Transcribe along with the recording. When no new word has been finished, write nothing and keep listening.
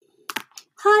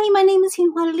Hi, my name is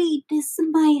Hinhua Li. This is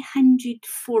my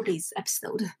 140th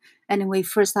episode. Anyway,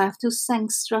 first I have to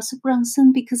thank Russell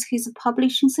Brunson because his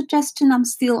publishing suggestion I'm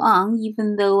still on,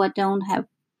 even though I don't have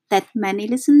that many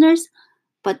listeners.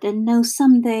 But I know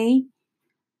someday,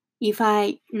 if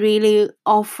I really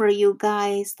offer you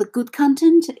guys the good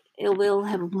content, it will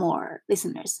have more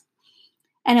listeners.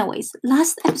 Anyways,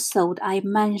 last episode I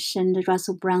mentioned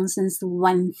Russell Brunson's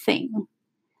One Thing.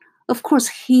 Of course,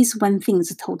 his one thing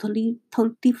is totally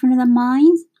different than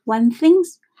mine. One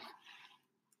things.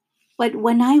 But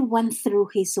when I went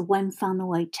through his One Funnel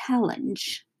Away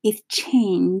challenge, it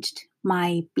changed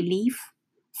my belief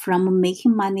from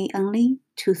making money only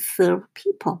to serve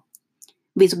people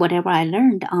with whatever I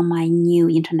learned on my new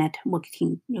internet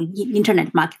marketing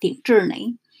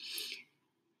journey.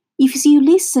 If you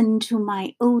listen to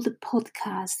my old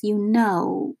podcast, you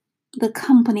know the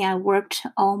company I worked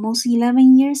almost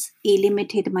 11 years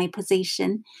eliminated my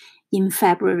position in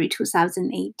February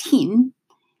 2018.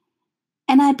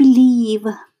 And I believe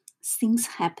things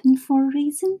happen for a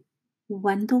reason.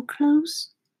 One door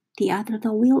closed, the other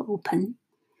door will open.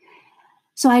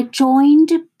 So I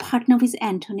joined Partner with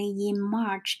Anthony in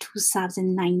March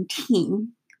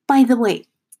 2019. By the way,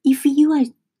 if you are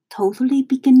totally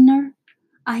beginner,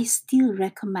 I still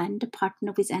recommend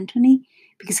Partner with Anthony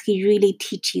because he really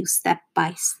teaches you step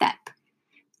by step.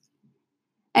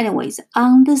 Anyways,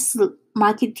 on this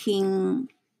marketing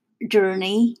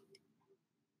journey,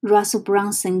 Russell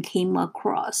Brunson came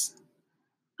across.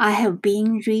 I have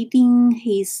been reading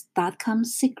his .com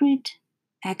secret,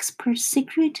 expert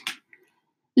secret,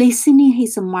 listening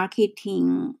his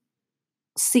marketing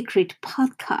secret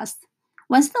podcast.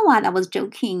 Once in a while, I was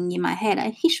joking in my head.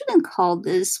 He shouldn't call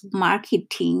this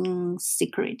marketing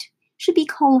secret. Should be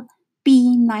called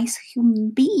 "Be Nice Human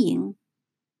Being"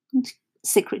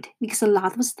 secret, because a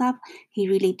lot of stuff he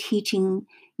really teaching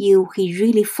you. He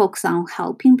really focus on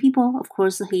helping people. Of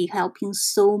course, he helping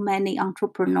so many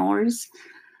entrepreneurs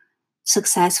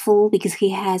successful because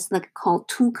he has called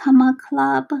 2 Comma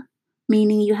Club,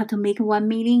 meaning you have to make 1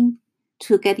 million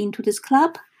to get into this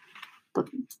club. But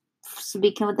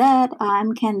speaking of that,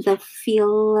 I'm kind of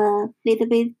feel a little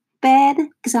bit bad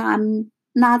because I'm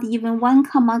not even 1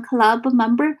 Comma Club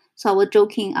member. So I was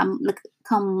joking. I'm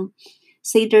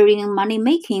considering money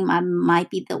making. I might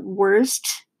be the worst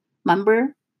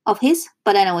member of his.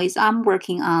 But anyways, I'm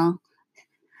working on.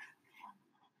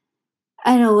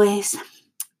 Anyways,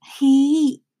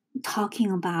 he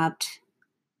talking about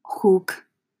hook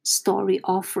story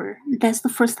offer. That's the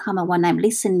first time when I'm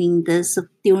listening this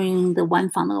during the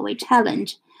One Funnel Away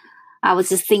challenge. I was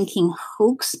just thinking,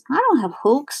 hooks? I don't have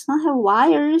hooks. I have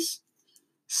wires.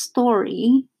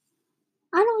 Story.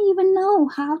 I don't even know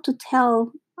how to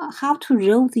tell, how to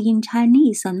write in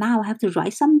Chinese. So now I have to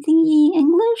write something in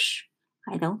English?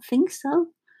 I don't think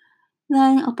so.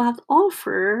 Then about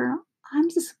offer, I'm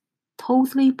just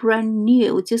totally brand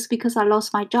new just because I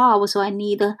lost my job. So I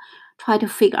need to try to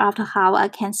figure out how I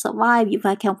can survive if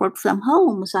I can work from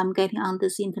home. So I'm getting on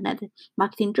this internet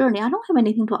marketing journey. I don't have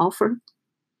anything to offer.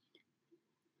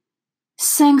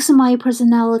 Thanks to my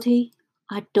personality,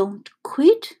 I don't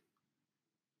quit.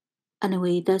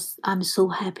 Anyway, I'm so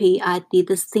happy I did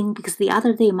this thing because the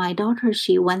other day my daughter,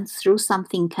 she went through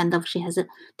something she has a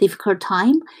difficult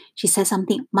time. She said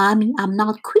something, "Mommy, I'm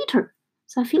not quitter."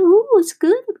 So I feel, oh, it's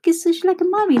good because she's like,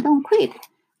 "Mommy, don't quit."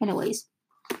 Anyways,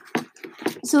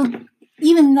 so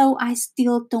even though I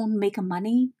still don't make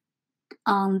money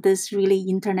on this really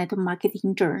internet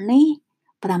marketing journey,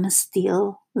 but I'm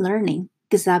still learning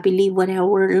because I believe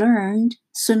whatever I learned,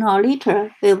 sooner or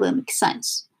later, it will make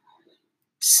sense.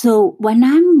 So when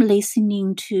I'm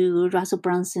listening to Russell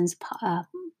Brunson's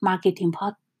marketing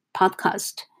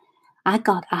podcast, I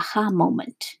got aha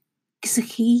moment because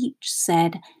he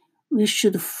said we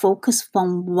should focus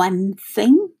on one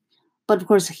thing. But of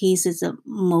course, his is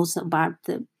most about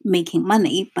the making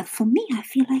money. But for me, I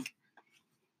feel like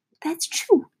that's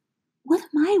true. What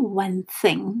my one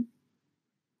thing?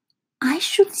 I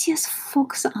should just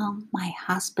focus on my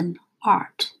husband's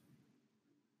art.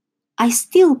 I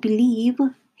still believe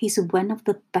he's one of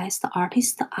the best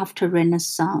artists after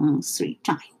Renaissance Three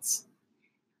Giants.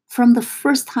 From the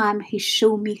first time he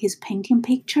showed me his painting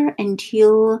picture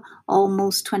until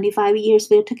almost 25 years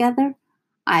we're together,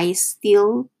 I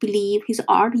still believe his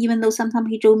art, even though sometimes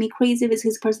he drove me crazy with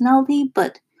his personality,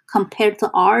 but compared to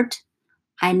art,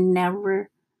 I never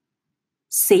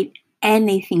said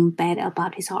anything bad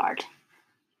about his art.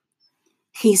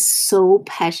 He's so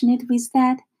passionate with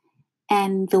that.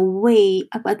 And the way,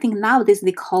 I think nowadays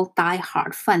they call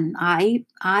die-hard fan. I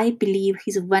believe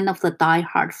he's one of the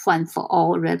die-hard fan for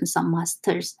all Renaissance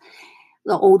masters.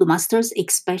 the old masters,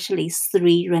 especially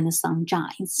three Renaissance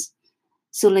giants.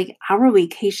 So like our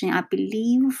vacation, I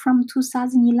believe from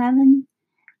 2011,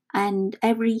 and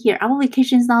every year our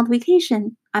vacation is not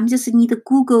vacation. I'm just need to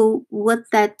Google what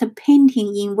that the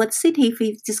painting in what city, if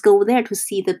we just go there to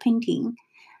see the painting.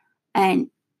 And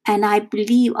I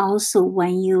believe also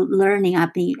when you learning, I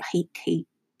believe he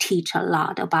teach a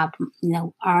lot about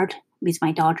art with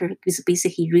my daughter, because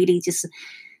basically really just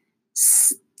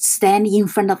stand in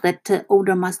front of that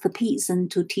older masterpiece and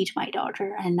to teach my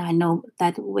daughter. And I know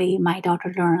that way my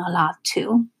daughter learn a lot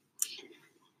too.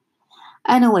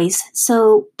 Anyways,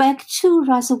 so back to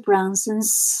Russell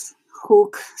Brunson's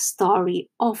hook story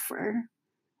offer.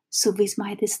 So with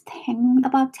my this 10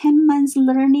 months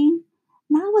learning,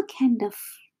 now I kind of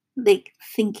like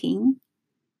thinking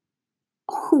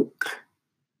hook.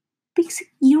 Because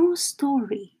your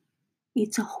story,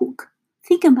 it's a hook.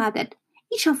 Think about it.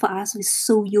 Each of us is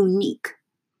so unique.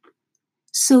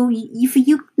 So if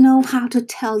you know how to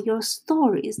tell your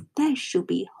stories, that should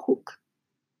be a hook.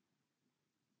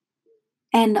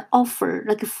 And offer,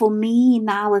 like for me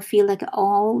now, I feel like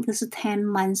all this 10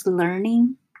 months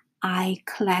learning, I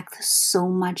collect so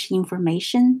much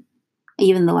information,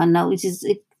 even though I know it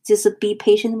just be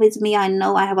patient with me. I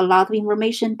know I have a lot of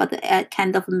information, but I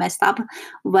kind of messed up.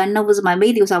 One of my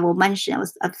videos I will mention, I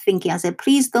was thinking, I said,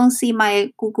 please don't see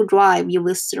my Google Drive, you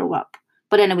will throw up.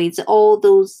 But anyway, it's all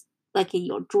those like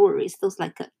your jewelries, those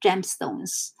like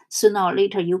gemstones. Sooner or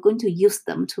later, you're going to use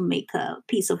them to make a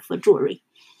piece of jewelry.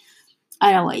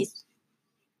 Anyways,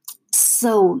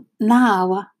 so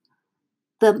now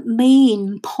the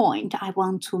main point I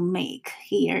want to make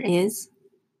here is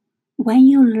when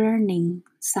you're learning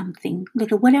something,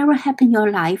 like whatever happened in your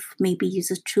life, maybe you're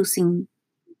just choosing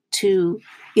to,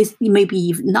 is maybe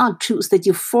you not choose that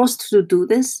you're forced to do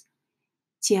this,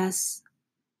 just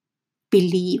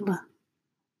believe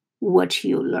what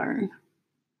you learn.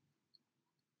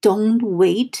 Don't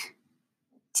wait.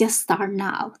 Just start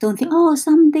now. Don't think, oh,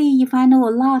 someday if I know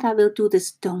a lot, I will do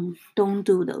this. Don't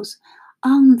do those.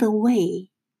 On the way,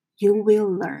 you will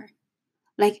learn.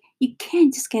 Like you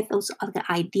can't just get those other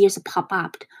ideas pop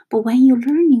up. But when you're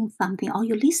learning something or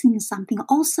you're listening to something,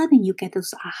 all of a sudden you get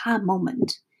those aha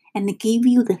moment and they give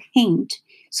you the hint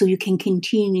so you can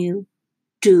continue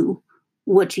do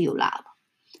what you love.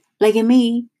 Like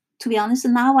me, to be honest,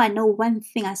 now I know one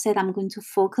thing. I said I'm going to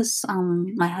focus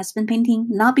on my husband painting,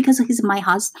 not because he's my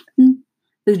husband,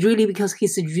 but really because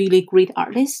he's a really great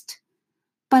artist.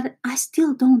 But I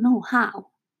still don't know how.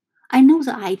 I know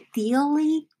that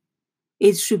ideally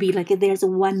it should be like there's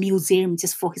one museum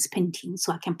just for his painting,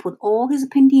 so I can put all his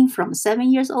painting from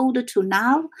 7 years old to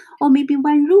now, or maybe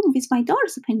one room with my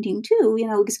daughter's painting too.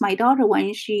 Because my daughter,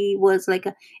 when she was like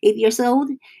 8 years old,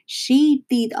 she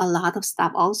did a lot of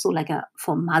stuff also, like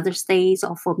for Mother's Days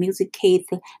or for Music Kid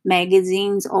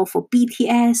magazines or for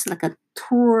BTS, like a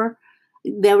tour.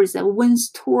 There is a Wings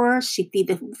tour. She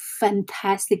did a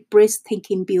fantastic,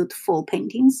 breathtaking, beautiful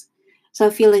paintings. So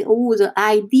I feel like, the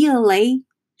ideally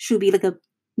should be like a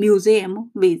museum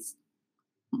with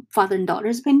father and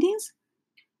daughter's paintings.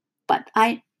 But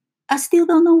I still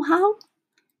don't know how.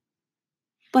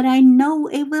 But I know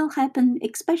it will happen,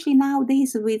 especially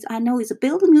nowadays. With I know it's a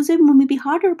build a museum will be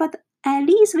harder, but at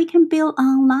least we can build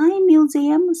online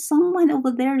museum. Someone over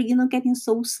there, getting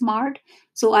so smart.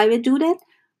 So I will do that.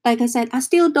 Like I said, I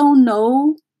still don't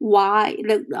know why.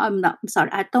 Like, I'm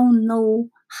sorry. I don't know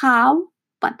how,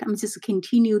 but I'm just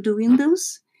continue doing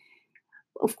those.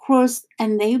 Of course,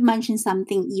 and they mentioned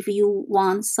something, if you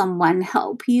want someone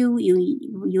help you,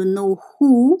 you know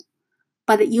who,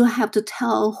 but you have to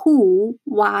tell who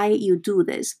why you do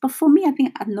this. But for me, I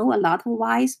think I know a lot of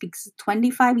whys because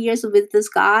 25 years with this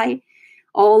guy,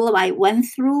 all I went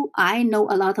through, I know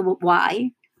a lot of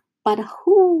why. But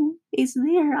who is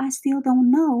there, I still don't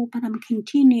know, but I'm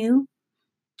continue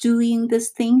doing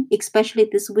this thing, especially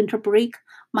this winter break.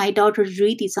 My daughter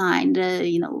redesigned,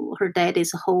 her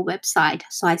dad's whole website.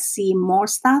 So I see more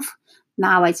stuff.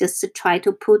 Now I just try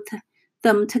to put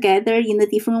them together in the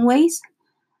different ways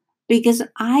because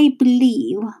I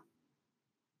believe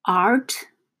art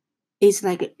is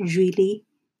like really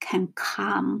can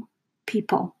calm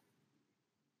people.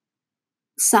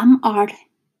 Some art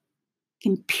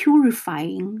can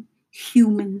purifying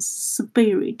human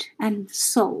spirit and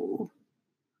soul.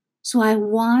 So I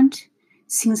want,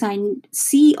 since I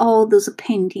see all those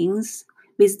paintings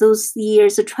with those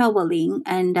years of traveling,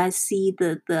 and I see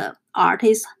the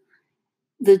artists,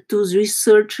 those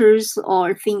researchers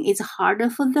or think it's harder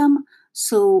for them.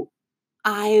 So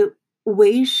I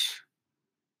wish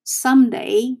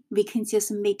someday we can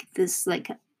just make this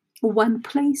like one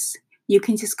place. You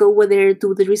can just go over there,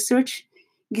 do the research.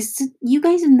 Because you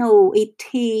guys know it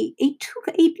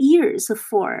took 8 years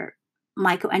for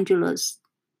Michelangelo's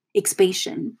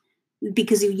expansion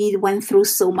because you went through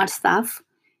so much stuff.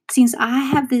 Since I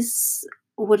have this,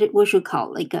 what should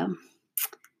call like a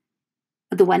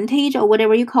advantage or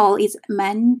whatever you call, it's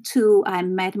meant to I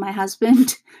met my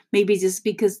husband. Maybe just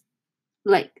because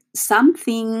like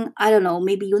something, I don't know,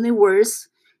 maybe universe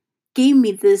gave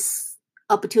me this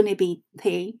opportunity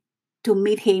to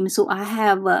meet him, so I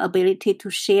have ability to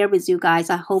share with you guys.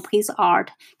 I hope his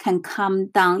art can calm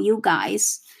down you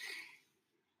guys.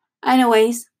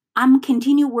 Anyways, I'm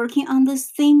continue working on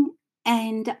this thing,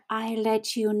 and I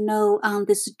let you know on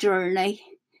this journey.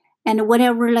 And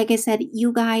whatever, like I said,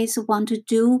 you guys want to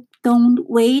do, don't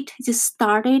wait. Just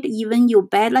start it. Even you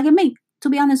bad, like me. To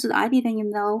be honest, I didn't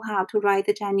even know how to write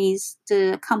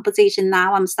the composition.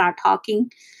 Now I'm start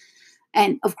talking.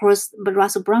 And of course, but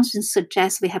Russell Brunson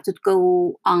suggests we have to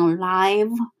go on live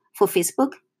for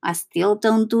Facebook. I still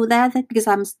don't do that because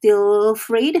I'm still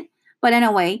afraid. But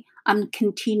anyway, I'm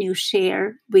continue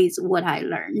share with what I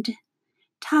learned.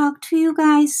 Talk to you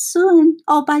guys soon.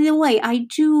 Oh, by the way, I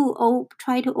do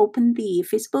try to open the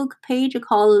Facebook page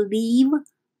called Live,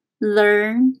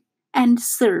 Learn, and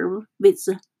Serve with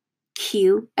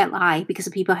QLI because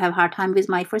people have a hard time with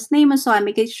my first name, so I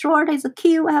make it short as a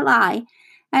QLI.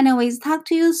 Anyways, talk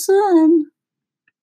to you soon.